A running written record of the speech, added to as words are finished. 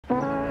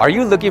Are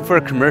you looking for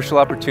a commercial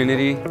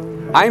opportunity?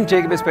 I'm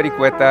Jacob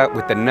Espericueta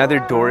with another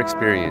door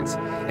experience.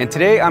 And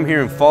today I'm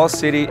here in Falls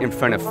City in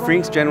front of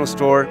Frink's General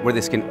Store where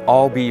this can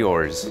all be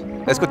yours.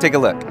 Let's go take a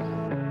look.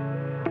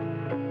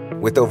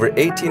 With over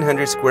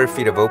 1,800 square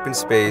feet of open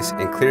space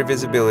and clear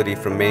visibility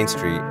from Main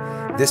Street,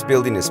 this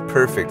building is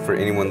perfect for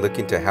anyone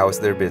looking to house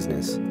their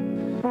business.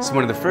 So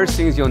one of the first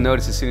things you'll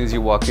notice as soon as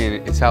you walk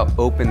in is how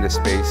open the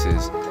space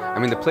is. I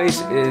mean, the place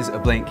is a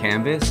blank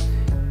canvas.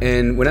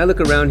 And when I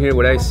look around here,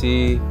 what I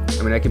see,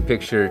 I can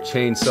picture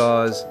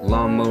chainsaws,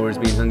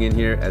 lawnmowers being hung in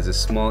here as a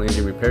small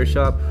engine repair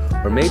shop,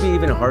 or maybe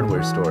even a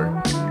hardware store.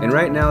 And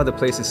right now, the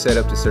place is set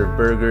up to serve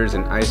burgers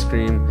and ice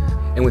cream.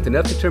 And with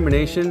enough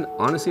determination,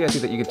 honestly, I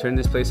think that you can turn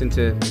this place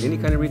into any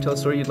kind of retail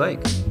store you'd like.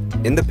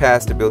 In the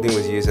past, the building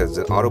was used as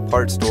an auto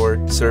parts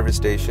store, service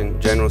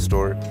station, general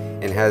store,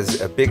 and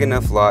has a big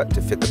enough lot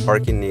to fit the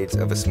parking needs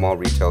of a small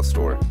retail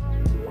store.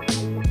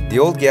 The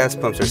old gas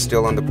pumps are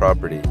still on the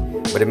property,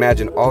 but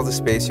imagine all the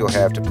space you'll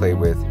have to play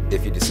with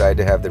if you decide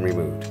to have them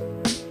removed.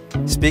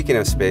 Speaking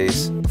of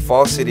space,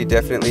 Falls City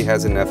definitely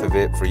has enough of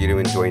it for you to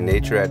enjoy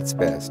nature at its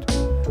best.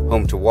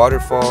 Home to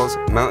waterfalls,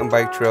 mountain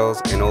bike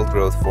trails, and old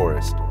growth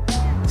forest.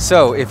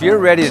 So if you're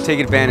ready to take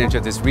advantage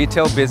of this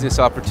retail business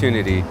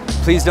opportunity,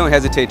 please don't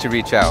hesitate to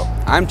reach out.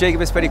 I'm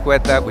Jacob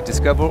Espericueta with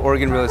Discover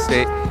Oregon Real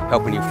Estate,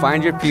 helping you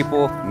find your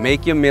people,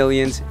 make your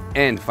millions,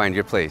 and find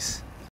your place.